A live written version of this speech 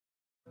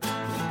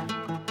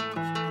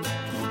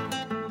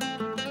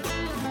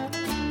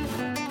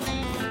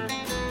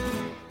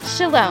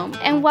Shalom,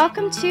 and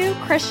welcome to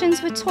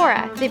Christians with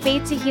Torah, the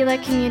Beit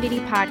Tehillah Community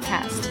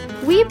Podcast.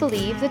 We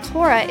believe the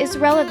Torah is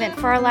relevant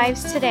for our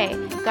lives today,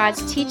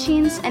 God's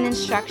teachings and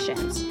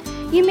instructions.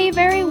 You may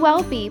very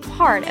well be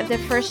part of the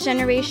first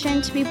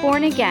generation to be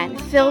born again,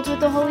 filled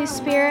with the Holy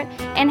Spirit,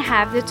 and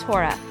have the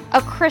Torah,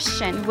 a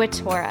Christian with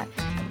Torah.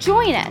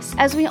 Join us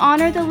as we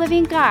honor the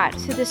living God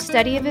through the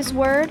study of His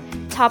Word,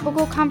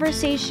 topical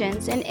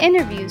conversations, and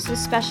interviews with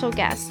special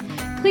guests.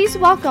 Please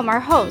welcome our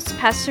hosts,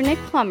 Pastor Nick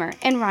Plummer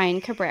and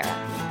Ryan Cabrera.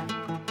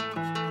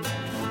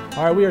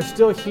 All right, we are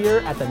still here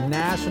at the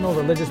National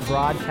Religious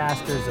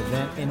Broadcasters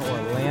event in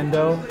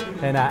Orlando.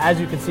 And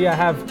as you can see, I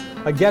have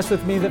a guest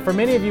with me that for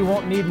many of you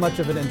won't need much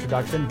of an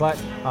introduction, but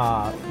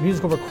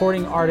musical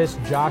recording artist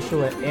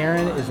Joshua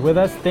Aaron is with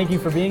us. Thank you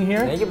for being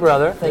here. Thank you,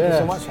 brother. Thank you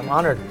so much. I'm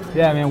honored.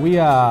 Yeah, man,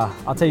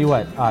 I'll tell you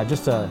what,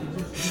 just a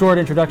short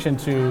introduction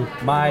to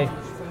my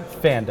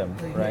fandom,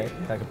 right?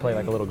 I could play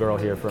like a little girl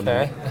here for a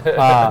minute.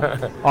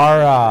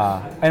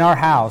 In our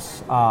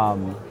house,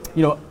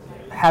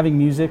 having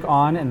music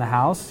on in the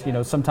house,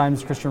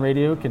 sometimes Christian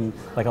radio can,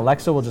 like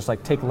Alexa will just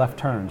like take left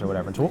turns or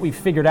whatever. And so what we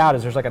figured out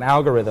is there's like an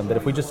algorithm that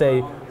if we just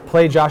say,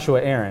 play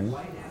Joshua Aaron,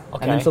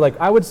 and then so like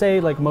I would say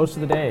like most of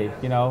the day,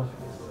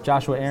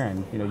 Joshua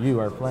Aaron, you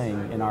are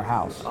playing in our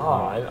house.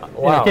 Wow.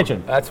 In our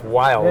kitchen. That's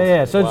wild.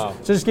 Yeah. So, wow.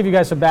 So just give you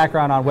guys some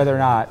background on whether or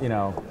not,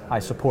 I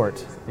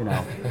support,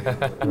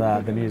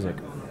 the music.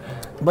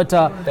 But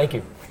thank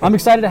you. I'm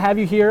excited to have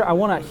you here. I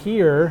want to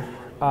hear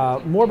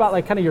more about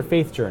like kind of your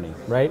faith journey,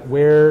 right?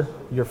 Where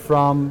you're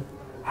from,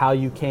 how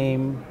you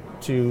came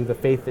to the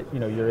faith that,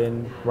 you're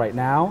in right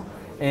now.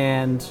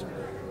 And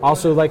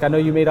also like, I know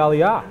you made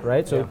Aliyah,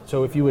 right?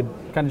 So if you would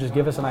kind of just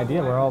give us an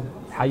idea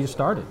how you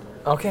started.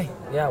 Okay.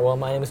 Yeah. Well,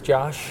 my name is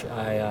Josh.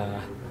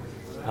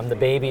 I'm the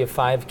baby of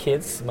 5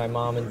 kids. My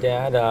mom and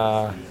dad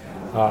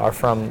are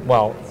from.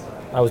 Well,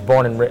 I was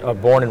born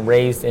and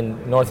raised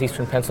in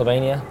northeastern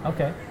Pennsylvania.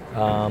 Okay.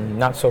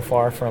 Not so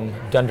far from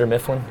Dunder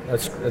Mifflin.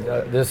 There's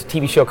a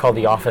TV show called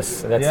The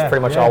Office. That's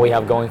pretty much all we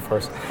have going for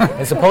us.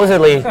 And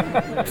supposedly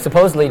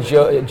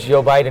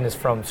Joe Biden is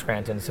from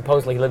Scranton.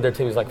 Supposedly he lived there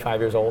till he was like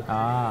 5 years old.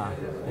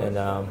 And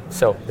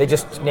so they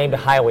just named a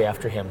highway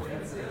after him.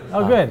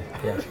 Oh, good.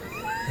 Yeah.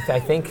 I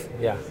think,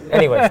 yeah.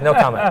 Anyways, no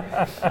comment.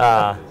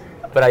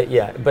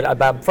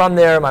 But from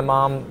there, my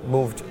mom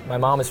moved. My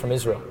mom is from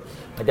Israel.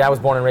 My dad was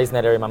born and raised in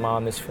that area. My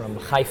mom is from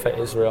Haifa,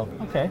 Israel.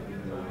 Okay.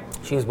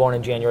 She was born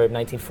in January of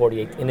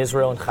 1948 in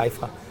Israel, in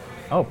Haifa.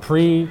 Oh,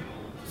 pre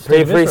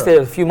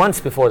a few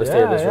months before the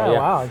state of Israel. Yeah,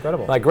 wow,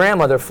 incredible. My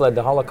grandmother fled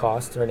the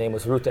Holocaust. Her name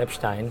was Ruth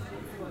Epstein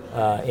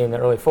in the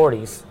early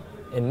 40s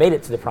and made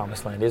it to the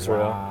Promised Land,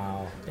 Israel.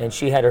 Wow. And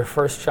she had her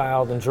first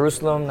child in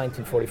Jerusalem,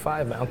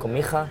 1945, my uncle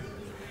Micha,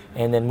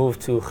 and then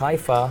moved to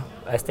Haifa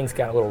as things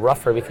got a little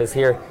rougher because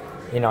here,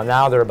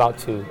 now they're about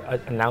to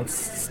announce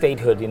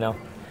statehood,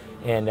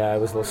 and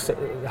it was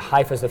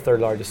Haifa is the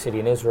 3rd largest city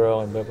in Israel,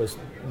 and it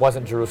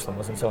wasn't Jerusalem,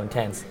 wasn't so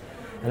intense,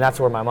 and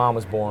that's where my mom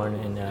was born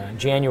in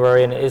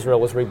January, and Israel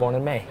was reborn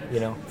in May,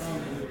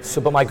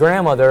 So, but my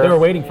grandmother, they were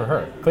waiting for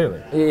her,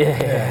 clearly.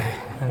 Yeah.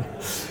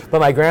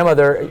 But my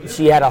grandmother,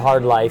 she had a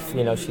hard life.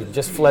 She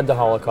just fled the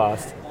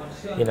Holocaust.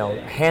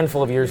 A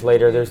handful of years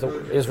later,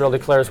 Israel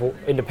declares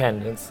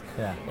independence.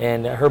 Yeah.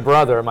 And her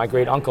brother, my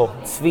great uncle,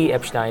 Zvi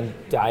Epstein,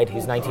 died.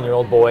 He's a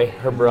 19-year-old boy,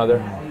 her brother,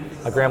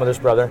 my grandmother's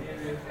brother.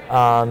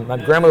 My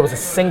grandmother was a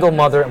single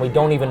mother, and we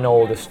don't even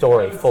know the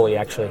story fully,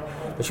 actually.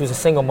 But she was a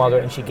single mother,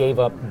 and she gave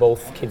up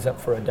both kids up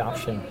for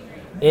adoption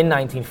in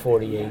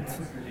 1948.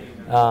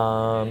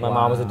 My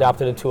mom was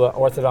adopted into an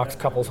Orthodox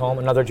couple's home,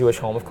 another Jewish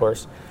home, of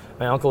course.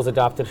 My uncle was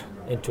adopted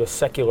into a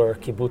secular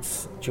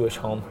kibbutz Jewish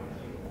home.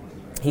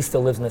 He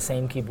still lives in the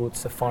same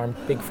kibbutz,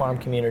 big farm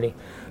community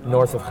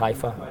north of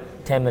Haifa,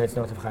 10 minutes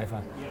north of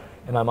Haifa.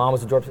 And my mom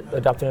was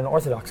adopted in an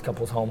Orthodox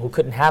couple's home who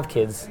couldn't have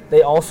kids.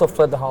 They also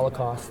fled the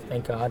Holocaust,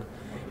 thank God,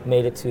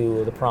 made it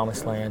to the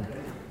Promised Land.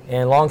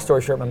 And long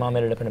story short, my mom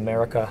ended up in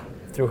America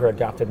through her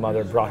adopted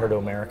mother, brought her to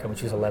America when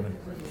she was 11.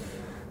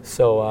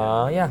 So,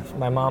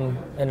 my mom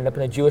ended up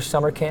in a Jewish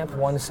summer camp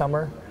one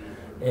summer,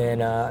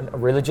 and a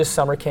religious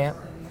summer camp.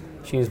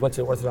 She went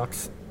to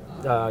Orthodox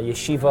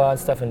yeshiva and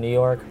stuff in New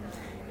York.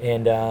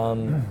 And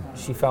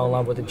she fell in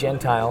love with a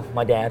Gentile,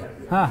 my dad,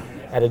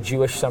 at a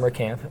Jewish summer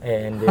camp,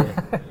 and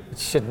it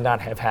should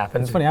not have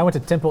happened. It's funny, I went to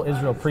Temple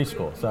Israel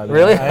preschool. So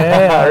really?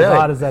 Yeah, really? As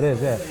odd as that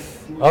is, yeah.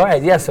 All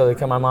right, yeah, so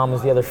my mom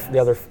was the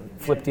other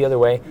flipped the other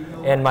way,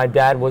 and my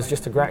dad was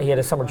just he had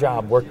a summer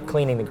job,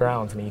 cleaning the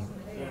grounds, and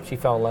she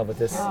fell in love with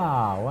this. Oh,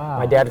 wow.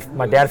 My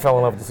dad fell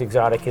in love with this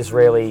exotic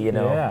Israeli,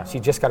 Yeah. She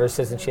just got her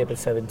citizenship at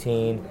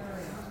 17,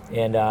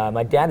 and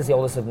my dad is the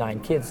oldest of 9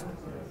 kids.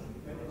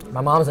 My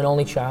mom's an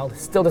only child,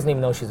 still doesn't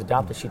even know she's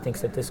adopted. She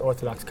thinks that this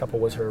Orthodox couple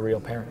was her real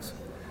parents.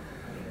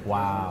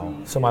 Wow.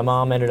 So my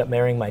mom ended up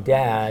marrying my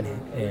dad,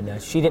 and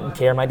she didn't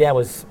care. My dad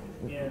was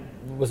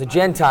a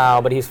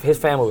Gentile, but his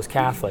family was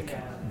Catholic.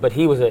 But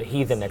he was a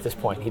heathen at this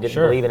point. He didn't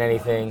believe in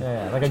anything.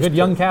 Yeah, like a good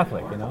young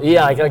Catholic,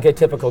 Yeah, like a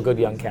typical good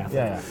young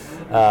Catholic.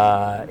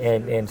 Yeah.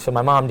 And so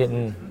my mom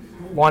didn't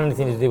want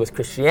anything to do with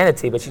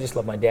Christianity, but she just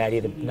loved my dad.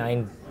 He had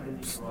 9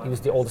 he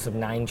was the oldest of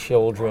 9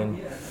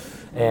 children.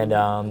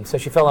 And so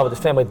she fell in love with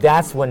his family.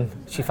 That's when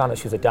she found out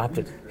she was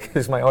adopted,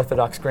 because my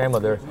Orthodox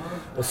grandmother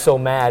was so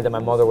mad that my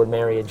mother would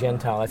marry a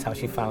Gentile. That's how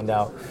she found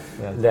out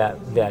that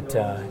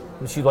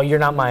she's like, you're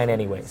not mine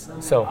anyways.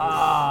 So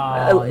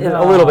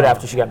a little bit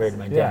after she got married to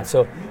my dad. Yeah.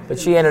 So, but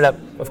she ended up,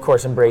 of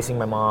course, embracing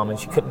my mom, and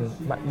she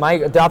couldn't. My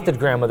adopted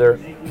grandmother,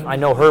 I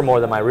know her more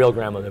than my real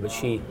grandmother, but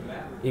she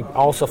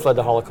also fled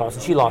the Holocaust,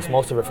 and she lost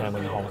most of her family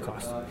in the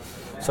Holocaust.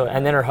 So,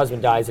 and then her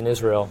husband dies in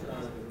Israel.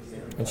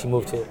 And she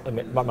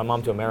brought my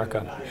mom to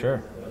America.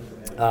 Sure.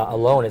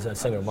 Alone as a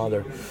single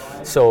mother.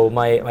 So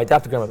my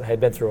adopted grandmother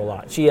had been through a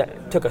lot. She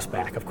took us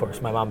back, of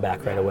course, my mom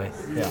back right away.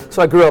 Yeah.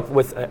 So I grew up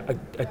with a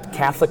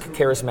Catholic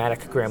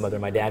charismatic grandmother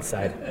on my dad's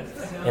side,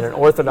 and an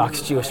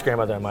Orthodox Jewish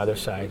grandmother on my other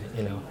side.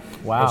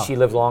 Wow. And she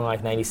lived long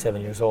life,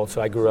 97 years old.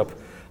 So I grew up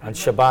on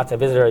Shabbat. I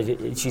visited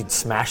her. She'd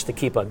smash the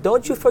kippah.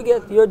 Don't you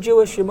forget, you're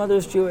Jewish. Your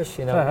mother's Jewish.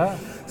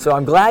 So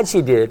I'm glad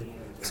she did.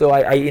 So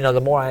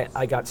the more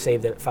I got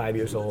saved at 5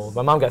 years old.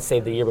 My mom got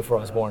saved the year before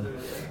I was born.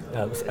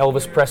 It was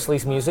Elvis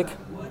Presley's music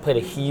played a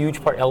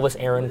huge part. Elvis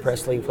Aaron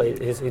Presley played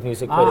his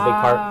music played a big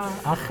part.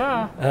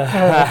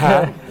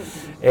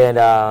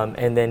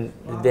 And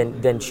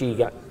then she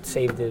got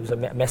saved. There was a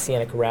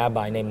Messianic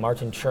rabbi named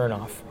Martin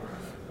Chernoff,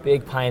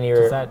 big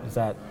pioneer. Is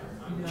that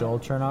Joel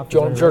Chernoff?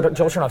 Joel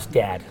Chernoff's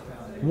dad.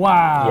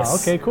 Wow.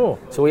 Yes. Okay. Cool.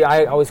 So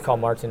I always call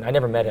Martin. I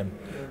never met him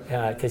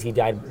because he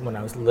died when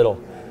I was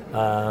little.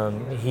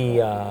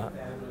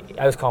 I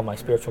always call him my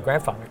spiritual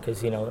grandfather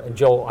because, and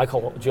Joel, I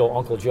call Joel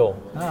Uncle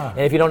Joel. And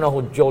if you don't know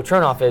who Joel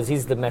Chernoff is,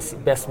 he's the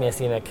best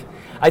Messianic.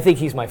 I think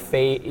he's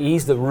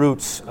he's the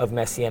roots of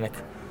Messianic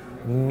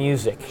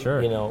music.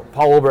 Sure.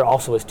 Paul Wilbur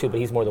also is too,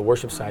 but he's more the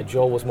worship side.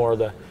 Joel was more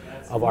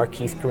of our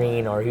Keith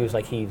Green, or he was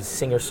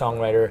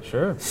singer-songwriter.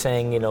 Sure.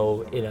 Sang, in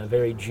a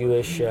very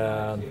Jewish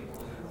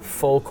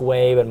folk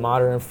way, but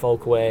modern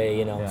folk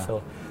way, Yeah.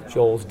 So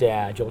Joel's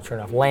dad, Joel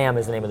Chernoff. Lamb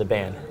is the name of the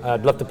band.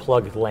 I'd love to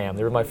plug Lamb.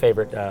 They were my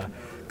favorite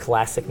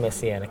classic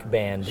Messianic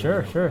band.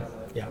 Sure.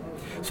 Yeah.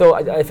 So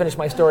I finished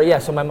my story. Yeah,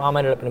 so my mom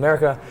ended up in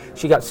America.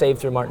 She got saved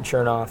through Martin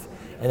Chernoff.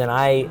 And then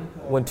I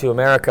went to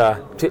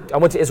America. I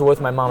went to Israel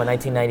with my mom in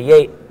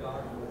 1998,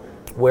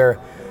 where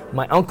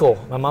my uncle,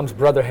 my mom's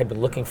brother, had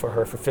been looking for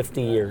her for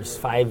 50 years,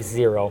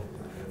 50.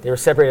 They were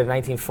separated in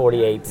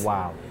 1948.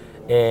 Wow.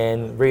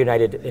 And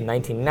reunited in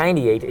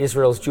 1998,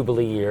 Israel's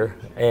Jubilee year.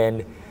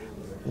 And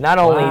not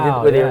only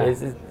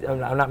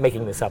I'm not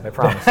making this up, I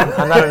promise.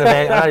 I'm not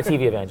I'm not a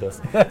TV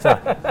evangelist. So,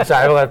 I'm sorry,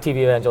 I have a lot of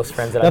TV evangelist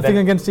friends that Nothing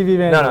against TV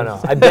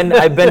evangelists. No. I've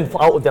been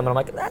out with them, and I'm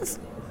like, that's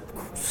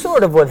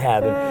sort of what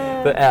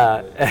happened.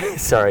 But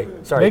sorry.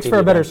 Makes for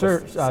a better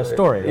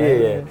story.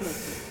 Right? Yeah.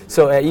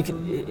 So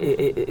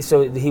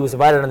he was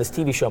invited on this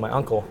TV show, my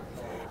uncle,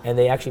 and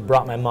they actually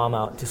brought my mom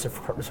out to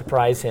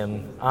surprise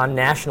him on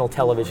national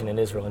television in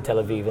Israel, in Tel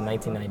Aviv, in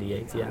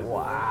 1998. Yeah.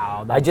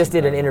 Wow. I just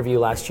did an interview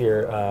last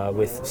year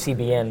with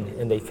CBN,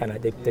 and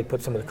they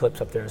put some of the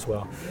clips up there as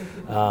well,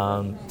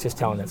 just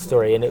telling that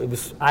story. And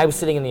I was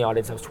sitting in the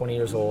audience. I was 20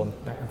 years old.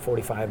 I'm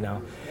 45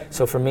 now.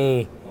 So for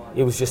me,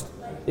 it was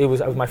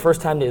my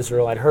first time to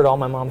Israel. I'd heard all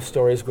my mom's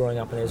stories growing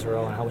up in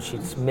Israel and how she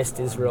missed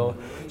Israel.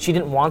 She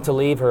didn't want to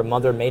leave. Her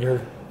mother made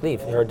her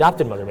leave. Her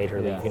adopted mother made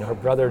her leave. Her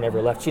brother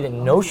never left. She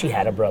didn't know she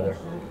had a brother.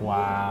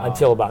 Wow.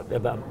 Until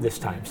about this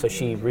time. So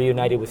she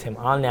reunited with him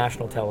on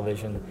national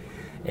television.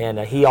 And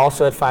he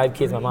also had 5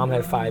 kids. My mom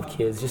had 5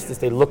 kids. Just as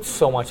they looked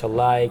so much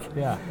alike.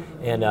 Yeah.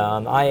 And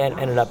I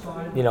ended up,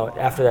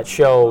 after that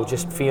show,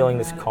 just feeling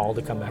this call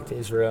to come back to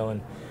Israel.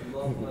 And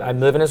I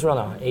live in Israel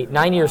now,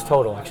 9 years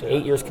total, actually.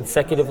 8 years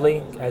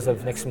consecutively as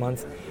of next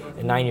month,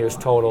 and 9 years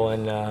total.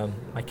 And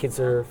my kids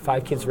are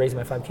 5 kids, raising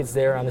my 5 kids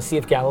there on the Sea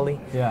of Galilee.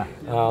 Yeah.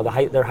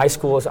 Their high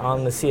school is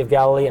on the Sea of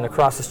Galilee, and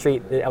across the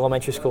street, the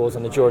elementary school is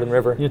on the Jordan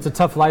River. It's a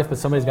tough life, but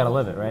somebody's got to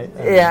live it, right?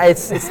 Yeah,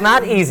 it's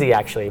not easy,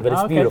 actually, but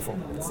it's beautiful.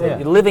 Yeah.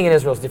 Living in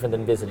Israel is different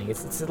than visiting.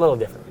 It's a little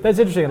different. That's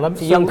interesting.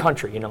 It's a young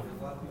country,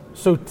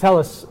 So tell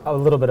us a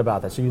little bit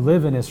about that. So you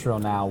live in Israel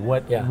now.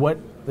 What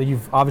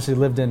you've obviously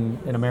lived in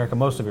America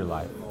most of your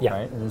life,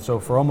 right? And so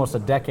for almost a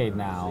decade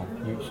now,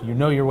 you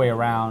know your way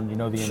around, you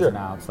know the ins and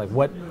outs. Like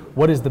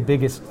what is the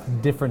biggest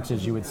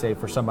differences you would say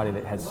for somebody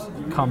that has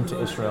come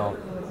to Israel,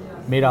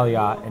 made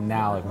Aliyah, and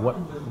now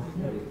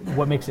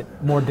what makes it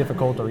more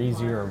difficult or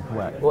easier or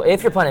what? Well,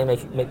 if you're planning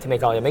to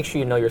make Aliyah, make sure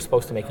you know you're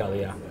supposed to make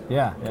Aliyah.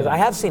 Yeah. Because I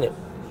have seen it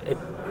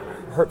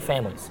hurt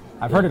families.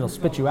 I've heard it'll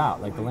spit you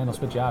out. Like the land will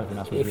spit you out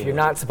if you're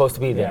not supposed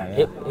to be there. If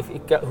you're not supposed to be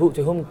there.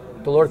 To whom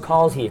the Lord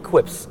calls, He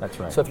equips. That's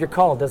right. So if you're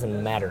called, it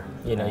doesn't matter.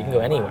 You can go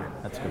anywhere.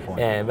 That's a good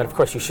point. But of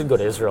course, you should go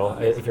to Israel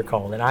if you're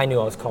called. And I knew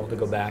I was called to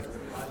go back.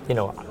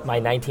 My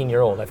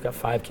 19-year-old, I've got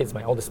 5 kids.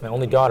 My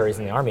only daughter is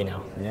in the Army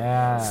now.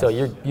 Yeah. So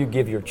you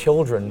give your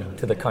children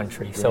to the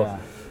country. So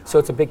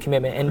it's a big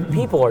commitment. And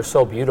people are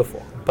so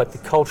beautiful, but the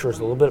culture is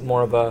a little bit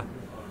more of a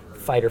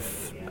fight or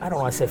I don't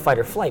want to say fight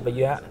or flight, but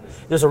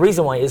there's a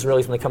reason why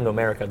Israelis, when they come to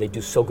America, they do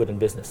so good in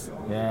business.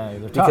 Yeah,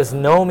 they're because tough.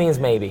 No means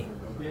maybe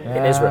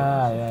in Israel.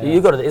 Yeah. You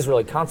go to the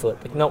Israeli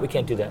consulate, like, no, we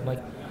can't do that. I'm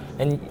like,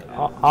 And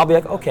I'll be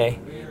like, okay.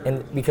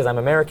 And because I'm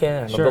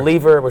American, I'm Sure. a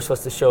believer, we're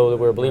supposed to show that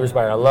we're believers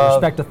by our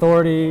love. Respect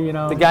authority, you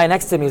know. The guy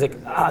next to me is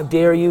like, how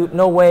dare you?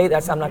 No way,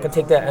 I'm not going to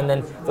take that. And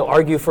then they'll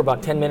argue for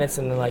about 10 minutes,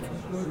 and then like,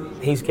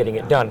 he's getting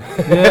it done.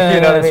 Yeah,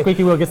 you know what I mean?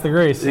 Squeaky wheel gets the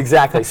grease.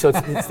 Exactly. So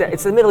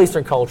it's the Middle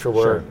Eastern culture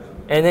where, Sure.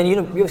 and then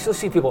you'll still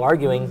see people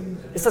arguing.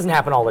 This doesn't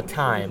happen all the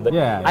time, but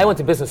Yeah, I went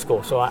to business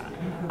school, so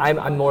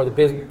I'm more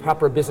the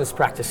proper business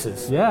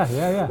practices.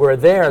 Yeah. Where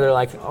they're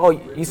like, oh,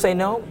 you say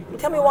no?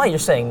 Tell me why you're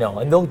saying no,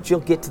 and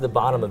you'll get to the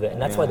bottom of it,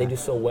 and that's why they do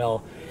so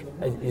well.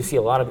 You see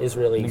a lot of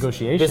Israeli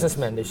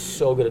businessmen; they're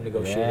so good at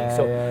negotiating.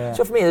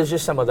 So for me, there's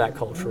just some of that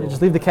culture.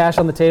 Just leave the cash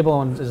on the table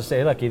and just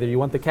say, look, either you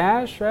want the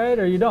cash, right,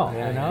 or you don't.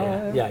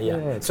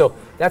 Yeah. So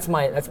that's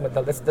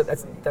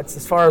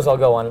as far as I'll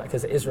go on,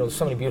 because Israel, there's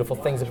so many beautiful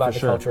things about the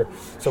culture.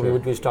 So we were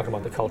just talking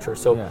about the culture.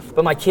 So,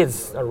 but my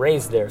kids are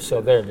raised there,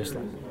 so they're just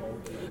like,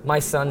 my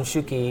son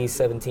Shuki, he's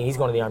 17. He's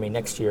going to the army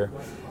next year.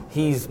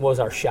 He was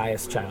our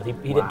shyest child. He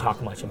didn't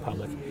talk much in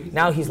public.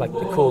 Now he's like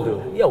the cool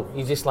dude.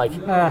 He's just like,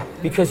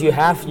 because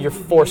you're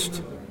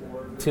forced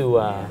to,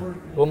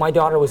 well, my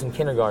daughter was in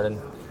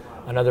kindergarten.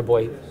 Another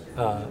boy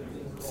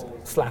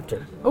slapped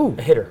her,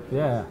 hit her.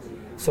 Yeah.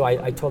 So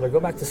I told her, go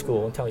back to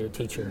school and tell your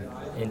teacher.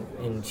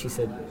 And she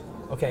said,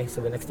 okay.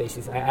 So the next day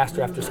I asked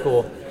her after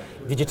school,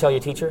 did you tell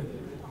your teacher?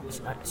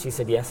 She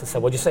said, yes. I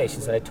said, what'd you say? She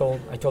said, I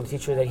told the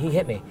teacher that he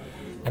hit me.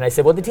 And I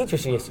said, what did the teacher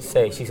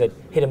say? She said,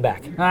 hit him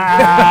back.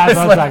 That's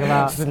what I'm talking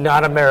about. This is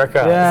not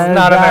America. Yeah, this is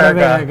not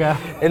America.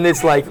 And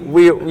it's like,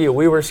 we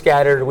were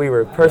scattered, we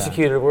were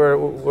persecuted,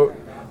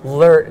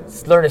 learn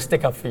to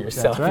stick up for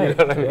yourself. That's right. You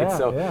know what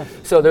I mean?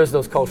 So there's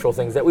those cultural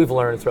things that we've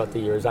learned throughout the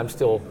years. I'm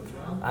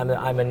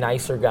a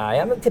nicer guy.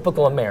 I'm a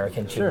typical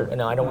American too. Sure.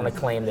 And I don't want to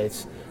claim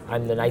that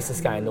I'm the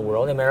nicest guy in the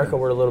world. In America,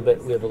 we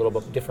have a little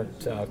bit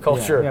different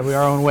culture. Yeah, we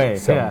our own way.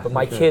 So, but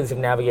my kids have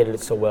navigated it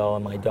so well,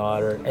 and my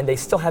daughter, and they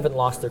still haven't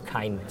lost their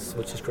kindness,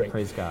 which is great.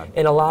 Praise God.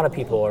 And a lot of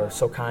people are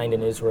so kind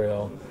in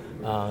Israel,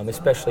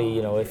 especially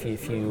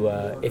if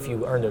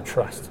you earn their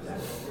trust.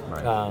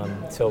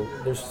 Right. So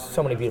there's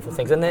so many beautiful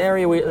things, and the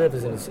area we live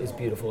in is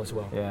beautiful as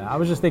well. Yeah, I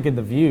was just thinking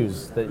the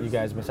views that you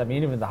guys miss. I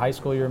mean, even the high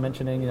school you were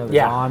mentioning, the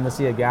Dawn, the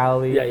Sea of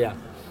Galilee. Yeah.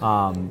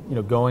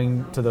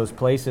 Going to those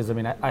places. I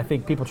mean, I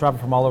think people travel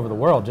from all over the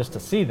world just to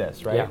see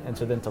this, right? Yeah. And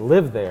so then to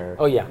live there.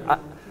 Oh yeah,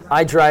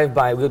 I drive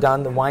by. We go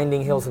down the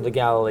winding hills of the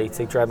Galilee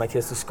to drive my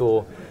kids to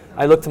school.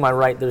 I look to my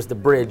right. There's the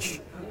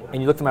bridge.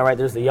 And you look to my right,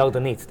 there's the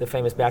Yardenit, the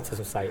famous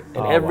baptism site.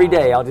 And every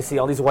day I'll just see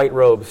all these white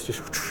robes just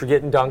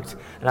getting dunked,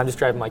 and I'm just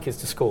driving my kids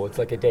to school. It's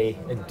like a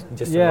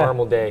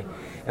normal day.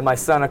 And my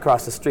son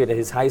across the street at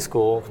his high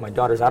school, my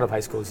daughter's out of high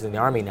school, she's in the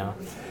army now,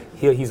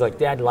 he's like,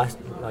 Dad,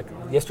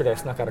 yesterday I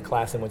snuck out of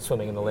class and went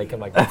swimming in the lake.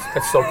 I'm like,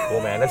 that's so cool,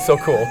 man. That's so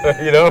cool,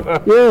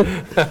 Yeah.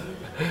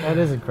 That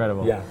is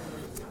incredible. Yeah.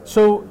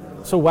 So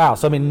wow.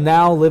 So I mean,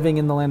 now living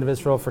in the land of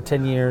Israel for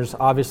 10 years,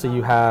 obviously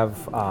you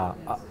have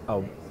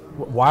a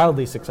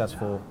wildly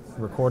successful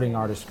recording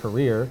artist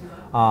career.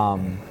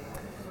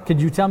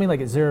 Could you tell me,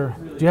 do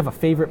you have a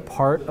favorite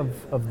part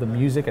of the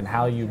music and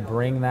how you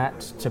bring that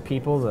to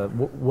people?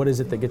 What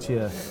is it that gets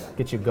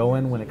you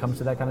going when it comes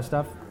to that kind of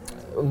stuff?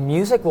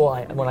 Music,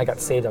 when I got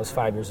saved, I was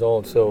 5 years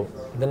old. So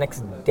the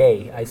next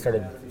day, I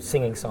started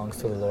singing songs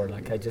to the Lord.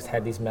 Like I just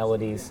had these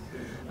melodies.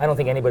 I don't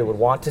think anybody would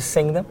want to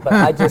sing them, but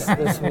I just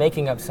was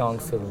making up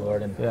songs to the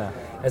Lord. And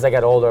as I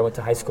got older, I went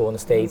to high school in the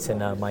States,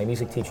 and my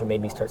music teacher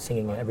made me start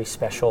singing at every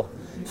special.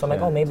 So I'm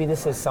like, maybe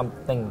this is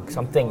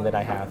something that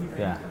I have.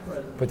 Yeah.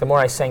 But the more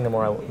I sang, the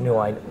more I knew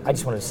I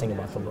just wanted to sing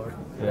about the Lord.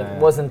 It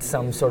wasn't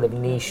some sort of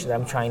niche that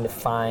I'm trying to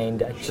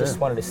find. I just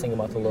wanted to sing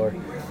about the Lord.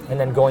 And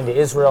then going to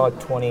Israel at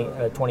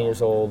 20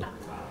 years old,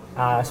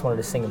 I just wanted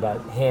to sing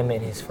about Him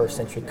in His first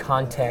century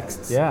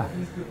contexts. Yeah.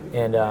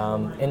 And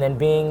then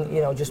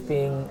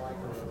being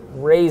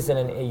raised in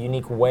a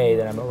unique way,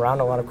 that I'm around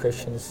a lot of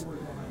Christians,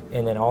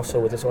 and then also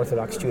with this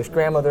Orthodox Jewish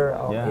grandmother,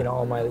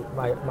 all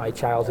my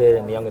childhood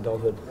and young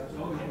adulthood.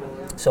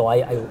 So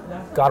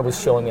God was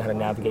showing me how to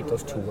navigate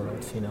those two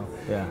worlds,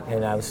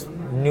 And I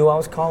knew I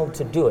was called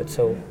to do it.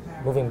 So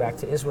moving back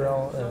to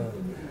Israel,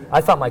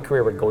 I thought my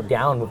career would go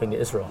down moving to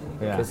Israel,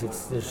 because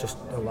there's just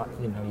a lot,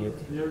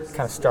 you're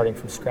kind of starting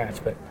from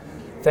scratch. But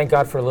thank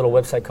God for a little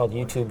website called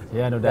YouTube.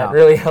 Yeah, no doubt. That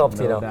really helped,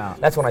 No doubt.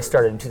 That's when I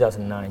started in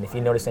 2009. If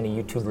you notice any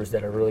YouTubers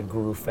that really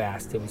grew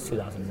fast, it was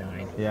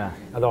 2009. Yeah.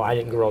 Although I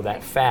didn't grow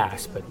that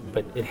fast,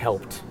 but it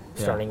helped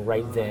starting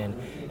right then.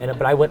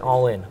 But I went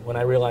all in when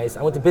I realized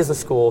I went to business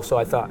school, so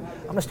I thought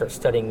I'm gonna start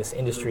studying this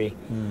industry.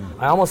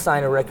 I almost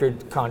signed a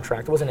record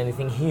contract. It wasn't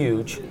anything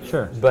huge.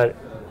 Sure. But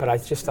I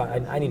just thought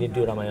I need to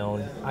do it on my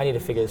own. I need to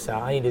figure this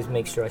out. I need to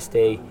make sure I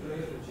stay.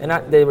 And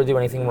not they would do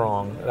anything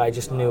wrong, but I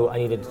just knew I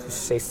needed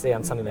to stay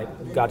on something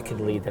that God could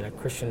lead, that a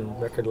Christian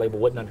record label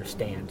wouldn't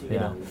understand, you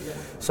know.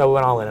 So we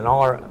went all in,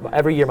 and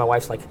every year my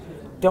wife's like,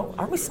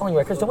 aren't we selling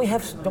records? Don't we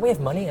have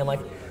money? I'm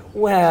like,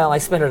 well, I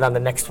spend it on the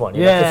next one.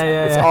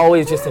 It's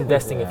always just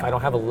investing if I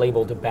don't have a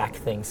label to back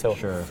things. So,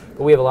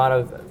 but we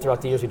have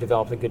throughout the years we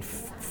developed a good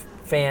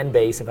fan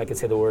base, if I could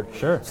say the word,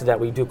 Sure. so that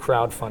we do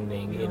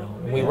crowdfunding, you know.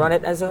 We run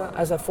it as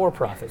a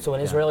for-profit. So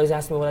when Israelis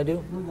ask me what I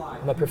do,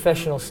 I'm a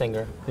professional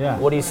singer. Yeah.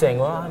 What are you saying?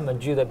 Well, I'm a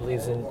Jew that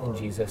believes in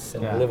Jesus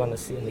and live on the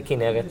sea, in the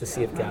Kinneret, the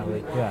Sea of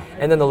Galilee. Yeah.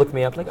 And then they'll look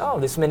me up like, oh,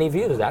 this many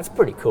views. That's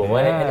pretty cool.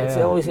 Yeah, And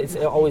it's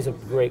always a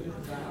great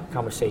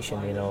conversation,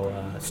 you know,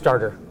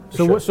 starter.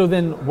 So Sure. so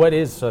then what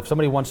is, so if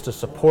somebody wants to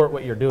support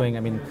what you're doing,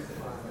 I mean,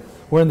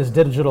 we're in this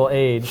digital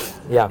age,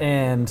 Yeah.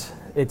 and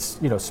it's,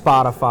 you know,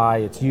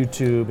 Spotify, it's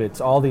YouTube,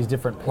 it's all these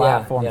different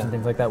platforms yeah. and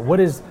things like that. What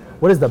is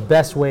the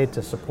best way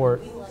to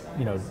support,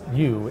 you know,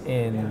 you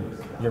in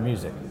your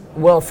music?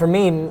 Well, for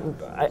me,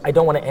 I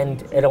don't want to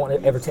end. I don't want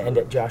it ever to end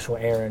at Joshua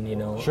Aaron. You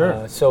know.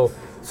 Sure. So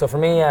for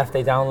me, if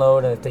they download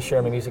and if they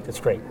share my music, that's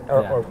great.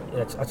 Yeah. Or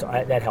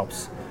that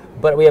helps.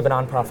 But we have a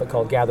nonprofit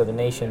called Gather the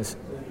Nations,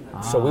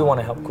 so we want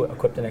to help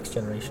equip the next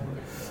generation.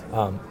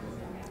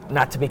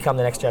 Not to become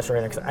the next Joshua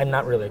Aaron, because I'm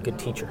not really a good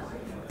teacher,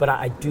 but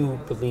I do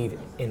believe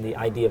in the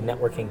idea of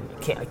networking,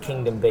 a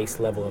kingdom-based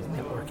level of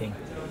networking.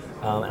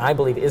 And I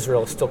believe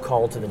Israel is still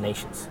called to the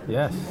nations.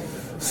 Yes.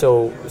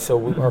 So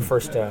our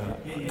first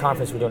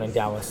conference we're doing in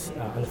Dallas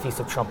on the Feast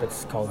of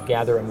Trumpets called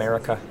Gather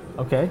America.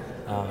 Okay.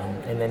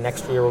 And then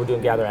next year we're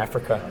doing Gather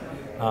Africa.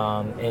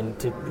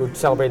 We're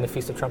celebrating the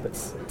Feast of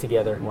Trumpets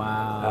together.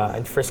 Wow.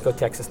 In Frisco,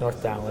 Texas,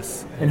 North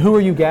Dallas. And who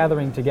are you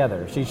gathering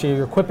together? So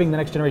you're equipping the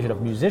next generation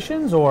of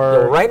musicians, or?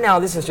 So right now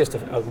this is just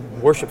a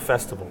worship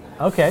festival.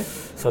 Okay.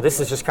 So this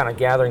is just kind of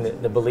gathering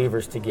the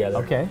believers together.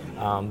 Okay.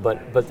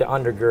 But the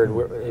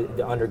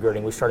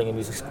undergirding, we're starting a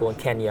music school in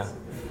Kenya.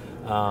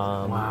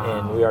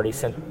 And we already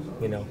sent,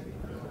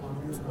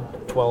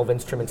 12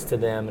 instruments to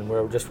them, and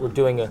we're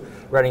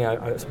writing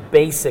a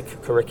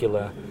basic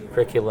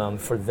curriculum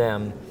for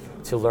them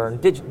to learn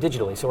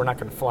digitally. So we're not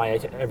going to fly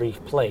to every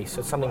place.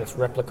 So it's something that's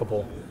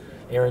replicable.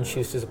 Aaron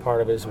Schuster's a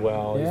part of it as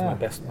well. Yeah.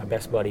 He's my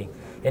best buddy,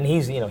 and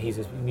he's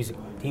a music.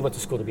 He went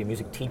to school to be a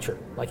music teacher.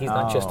 Like he's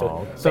not just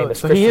a famous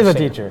so Christian he is a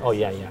singer. teacher. Oh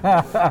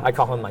yeah. I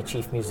call him my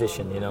chief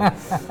musician.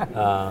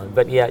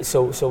 But yeah.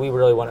 So we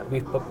really want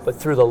to, but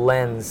through the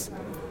lens,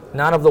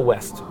 not of the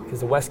West,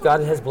 because the West,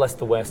 God has blessed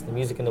the West. The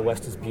music in the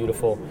West is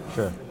beautiful.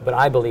 Sure. But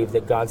I believe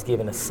that God's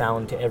given a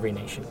sound to every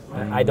nation.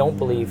 I don't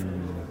believe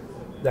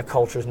that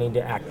cultures need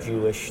to act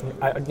Jewish.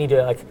 They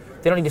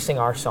don't need to sing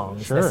our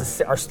songs. Sure.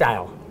 Our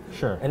style.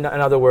 Sure. In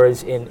other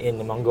words,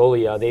 in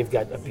Mongolia, they've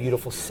got a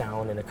beautiful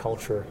sound and a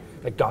culture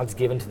that God's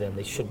given to them.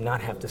 They should not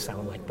have to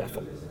sound like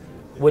Bethel,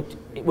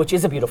 which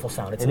is a beautiful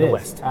sound. It's in the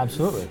West.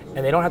 Absolutely.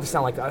 And they don't have to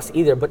sound like us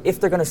either. But if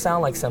they're going to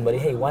sound like somebody,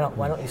 hey, why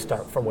don't you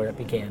start from where it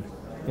began?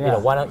 Yeah.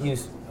 Why don't you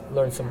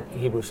learn some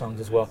Hebrew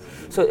songs as well?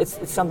 So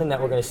it's something that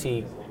we're going to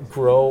see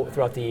grow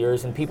throughout the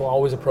years, and people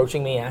always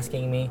approaching me,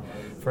 asking me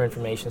for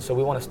information. So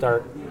we want to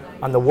start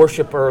on the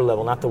worshiper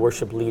level, not the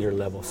worship leader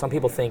level. Some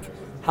people think,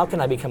 how can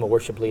I become a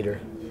worship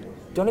leader?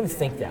 Don't even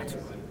think that.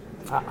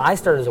 I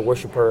started as a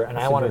worshiper, and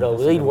I wanted to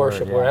lead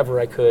worship wherever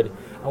I could.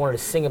 I wanted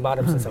to sing about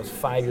Him since I was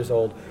 5 years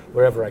old,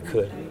 wherever I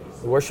could.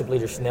 The worship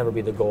leader should never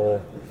be the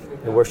goal.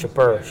 The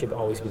worshiper should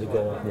always be the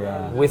goal.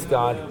 Yeah. With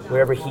God,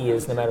 wherever He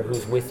is, no matter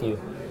who's with you.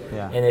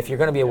 Yeah. And if you're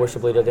going to be a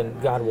worship leader, then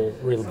God will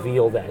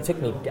reveal that. It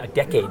took me a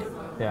decade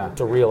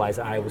to realize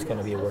I was going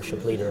to be a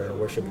worship leader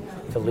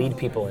to lead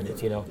people in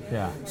it,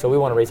 Yeah. So we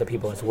want to raise up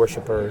people as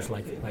worshipers,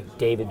 like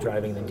David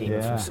driving the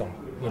demons from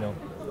Saul,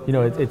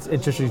 It's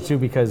interesting too,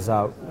 because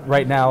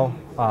right now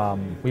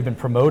we've been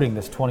promoting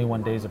this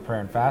 21 days of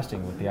prayer and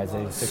fasting with the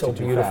Isaiah 62 So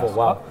beautiful, fast.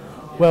 wow.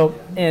 Well,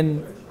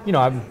 and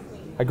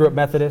I grew up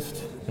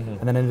Methodist,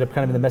 and then ended up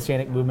kind of in the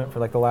Messianic movement for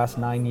like the last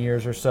 9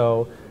 years or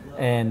so,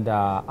 and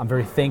I'm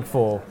very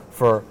thankful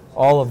for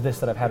all of this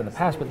that I've had in the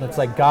past. But it's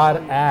like God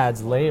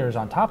adds layers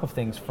on top of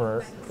things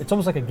it's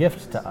almost like a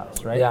gift to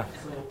us, right? Yeah.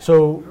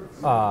 So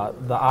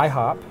the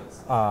IHOP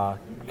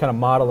kind of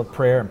model of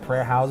prayer and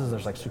prayer houses.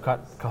 There's like Sukkot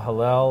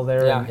Hallel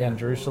there in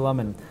Jerusalem,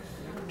 and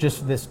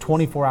just this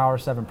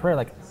 24/7 prayer.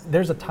 Like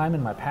there's a time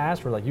in my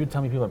past where like you would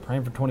tell me people are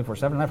praying for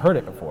 24/7, and I've heard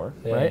it before,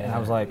 right? Yeah. And I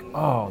was like,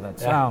 oh, that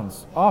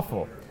sounds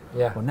awful.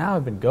 Yeah. Well, now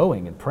I've been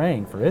going and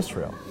praying for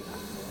Israel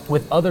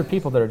with other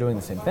people that are doing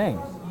the same thing,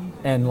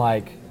 and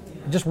like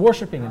just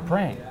worshiping and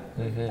praying.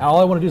 And all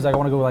I want to do is I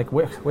want to go like,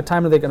 what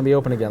time are they going to be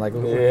open again? Like,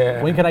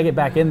 when can I get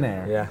back in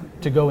there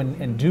to go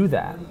and do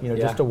that?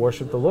 Just to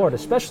worship the Lord,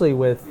 especially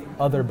with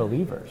other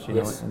believers,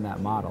 in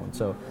that model. And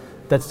so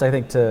that's, I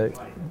think, to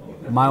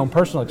my own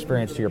personal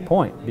experience, to your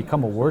point,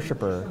 become a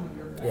worshiper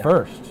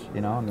first.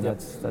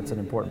 That's an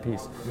important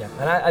piece. Yeah,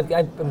 and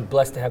I've been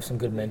blessed to have some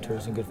good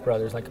mentors and good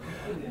brothers. Like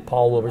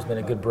Paul Wilbur's been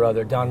a good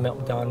brother. Don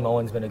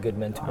Moen's been a good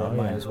mentor of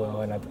mine as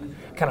well. And I've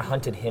kind of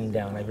hunted him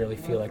down. I really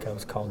feel like I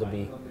was called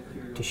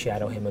to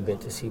shadow him a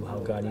bit, to see how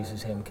God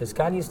uses him. Because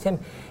God used him.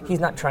 He's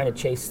not trying to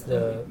chase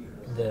the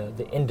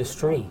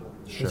industry.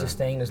 Sure. He's just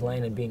staying in his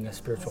lane and being a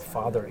spiritual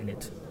father in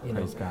it.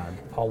 Praise God.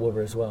 Paul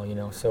Wilbur as well.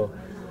 So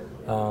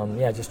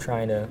just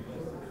trying to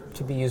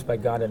be used by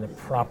God in the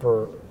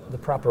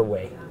proper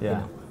way.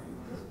 Yeah.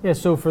 Yeah,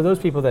 so for those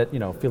people that,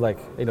 feel like,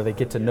 they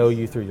get to know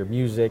you through your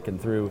music and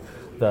through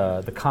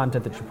the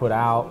content that you put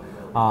out,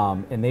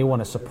 and they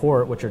want to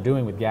support what you're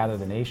doing with Gather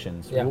the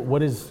Nations. Yeah.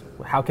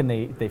 How can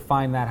they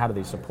find that? How do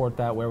they support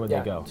that? Where would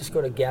they go? Just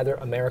go to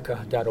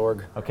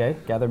gatheramerica.org. Okay,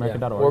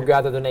 gatheramerica.org. Or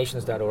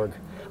gatherthenations.org.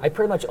 I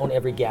pretty much own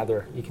every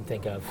gather you can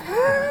think of.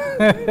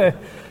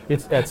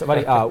 It's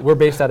funny. We're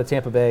based out of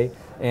Tampa Bay,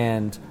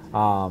 and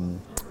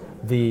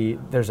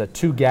there's a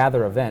Two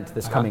Gather event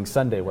this coming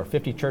Sunday where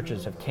 50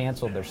 churches have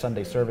canceled their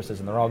Sunday services,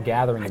 and they're all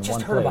gathering in one place. I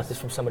just heard about this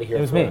from somebody here.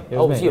 It was me. It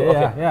was you.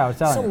 Yeah, okay. I was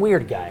telling you. Some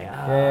weird guy.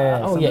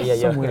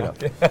 Some weirdo.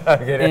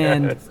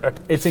 And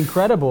it's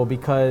incredible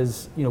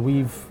because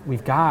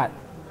we've got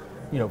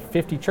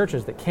 50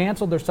 churches that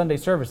canceled their Sunday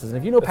services,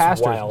 and if That's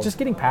pastors, wild. just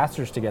getting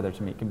pastors together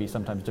to meet can be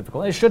sometimes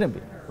difficult. It shouldn't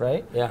be,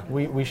 right? Yeah.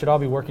 We should all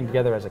be working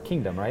together as a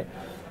kingdom, right?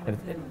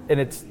 And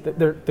it's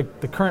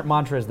the current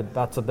mantra is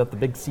about the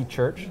big C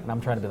church, and I'm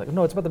trying to be like,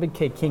 no, it's about the big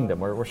K kingdom.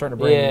 We're starting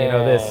to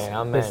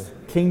bring this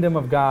kingdom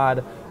of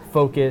God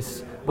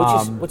focus,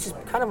 which is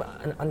kind of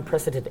an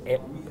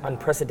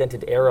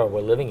unprecedented era we're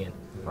living in.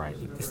 Right.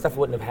 This stuff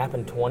wouldn't have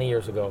happened 20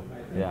 years ago.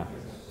 Yeah.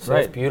 So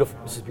it's beautiful.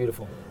 This is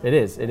beautiful. It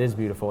is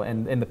beautiful,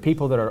 and the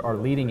people that are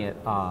leading it,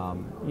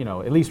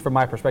 at least from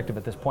my perspective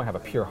at this point, have a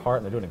pure heart,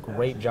 and they're doing a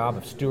great job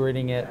of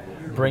stewarding it,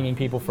 bringing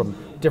people from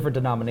different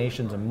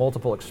denominations and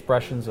multiple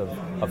expressions of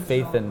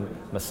faith in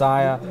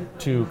Messiah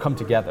to come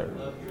together,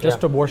 just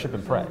to worship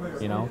and pray,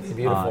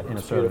 Beautiful. In a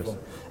it's service. Beautiful.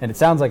 And it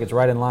sounds like it's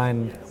right in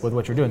line with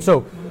what you're doing.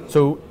 So,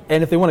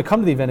 and if they want to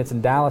come to the event, it's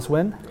in Dallas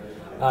when?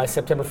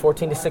 September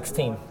 14 to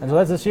 16. And so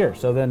that's this year.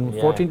 So then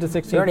 14 to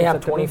 16. We already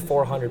have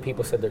 2,400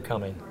 people said they're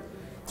coming.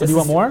 So do you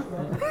want more?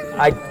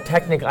 I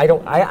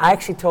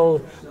actually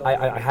told,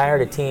 I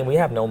hired a team. We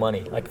have no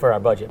money, for our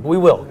budget. We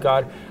will.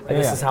 God,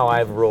 this is how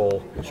I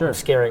roll. Sure. I'm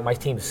scaring, my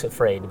team's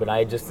afraid, but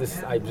I've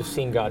just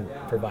seen God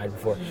provide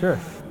before. Sure.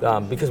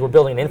 Because we're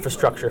building an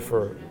infrastructure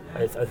for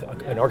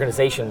an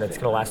organization that's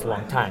going to last a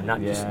long time,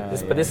 not just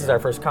this. But this is our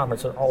first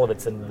conference, so all of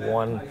it's in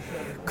one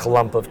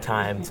clump of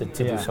time to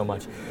do so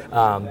much.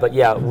 But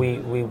yeah,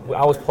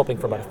 I was hoping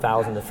for about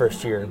 1,000 the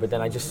first year, but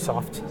then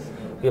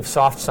we have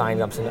soft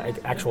sign-ups, and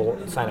actual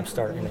sign-ups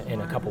start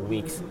in a couple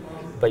weeks.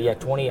 But yeah,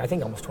 I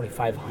think almost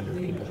 2,500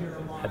 people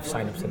have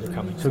sign-ups and they're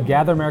coming. So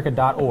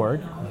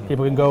gatheramerica.org,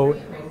 people can go,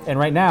 and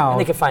right now... And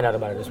they can find out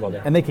about it as well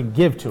there. And they can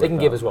give to it. They can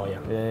give as well, yeah.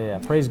 Yeah.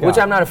 Praise God. Which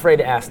I'm not afraid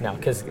to ask now,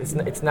 because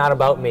it's not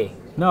about me.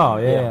 No,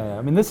 yeah.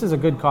 I mean, this is a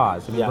good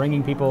cause.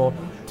 Bringing people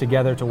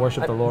together to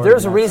worship the Lord.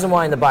 There's a reason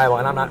why in the Bible,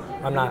 and I'm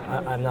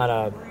not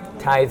a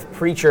tithe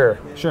preacher.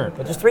 Sure.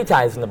 But there's 3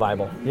 tithes in the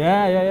Bible.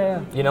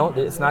 Yeah.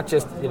 It's not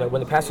just,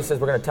 when the pastor says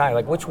we're going to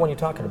tithe, which one are you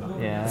talking about?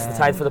 Yeah. Is this the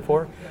tithe for the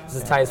poor? Is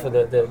this the tithe for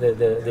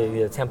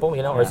the temple,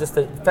 or is this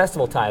the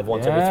festival tithe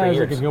once every 3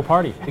 years? You can go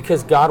party.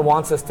 Because God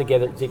wants us to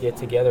get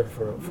together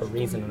for a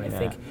reason, and I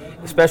think,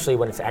 especially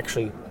when it's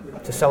actually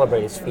to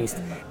celebrate his feast,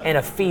 and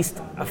a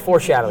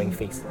foreshadowing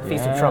feast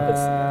of trumpets.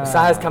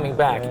 Messiah's coming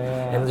back,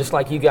 and just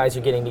like you guys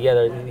are getting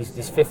together,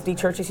 these 50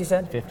 churches, you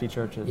said? 50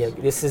 churches. Yeah,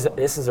 this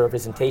is a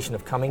representation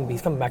of coming.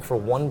 He's coming back for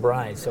one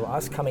bride, so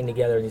us coming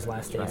together in these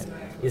last days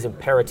is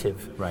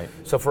imperative. Right.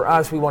 So for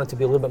us, we want it to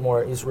be a little bit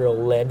more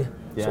Israel-led.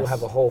 Yes. So we'll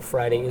have a whole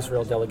Friday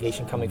Israel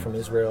delegation coming from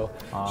Israel.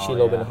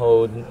 Shiloh Ben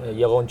Hod,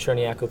 Yaron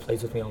Cherniak, who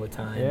plays with me all the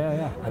time.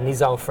 And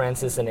Nizal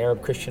Francis, an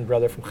Arab Christian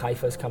brother from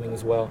Haifa, is coming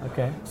as well.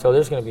 Okay. So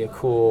there's going to be a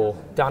cool...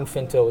 Don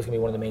Finto is going to be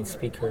one of the main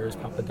speakers.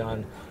 Papa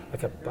Don,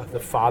 the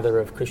father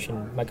of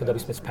Christian, Michael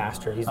W. Smith's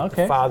pastor. He's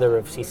the father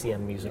of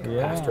CCM music,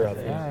 pastor of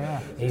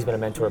it. He's been a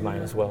mentor of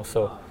mine as well.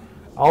 So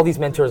all these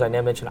mentors I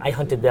mentioned, I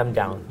hunted them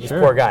down, these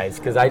poor guys,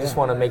 because I just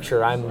want to make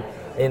sure I'm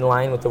in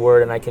line with the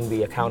word and I can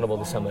be accountable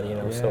to somebody,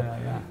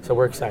 So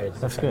we're excited.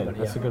 That's good.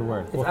 That's a good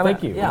word. Well,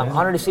 thank you. Yeah, I'm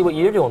honored to see what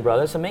you're doing,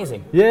 brother. It's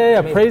amazing.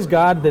 Amazing. Praise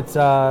God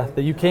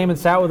that you came and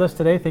sat with us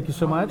today. Thank you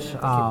so much.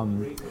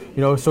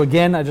 So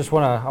again, I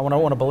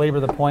want to belabor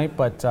the point,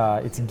 but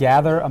it's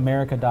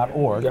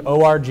gatheramerica.org,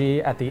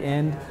 O-R-G at the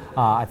end.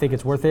 I think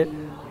it's worth it.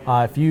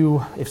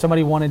 If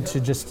somebody wanted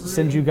to just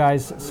send you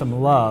guys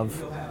some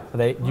love,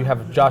 you have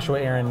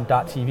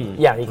joshuaaaron.tv.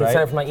 Yeah, you can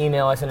sign up for my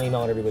email. I send an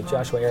email to everybody,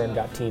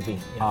 joshuaaaron.tv.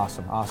 Yeah.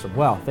 Awesome.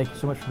 Well, thank you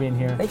so much for being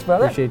here. Thanks,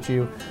 brother. Appreciate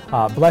you.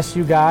 Bless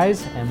you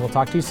guys, and we'll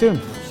talk to you soon.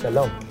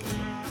 Shalom.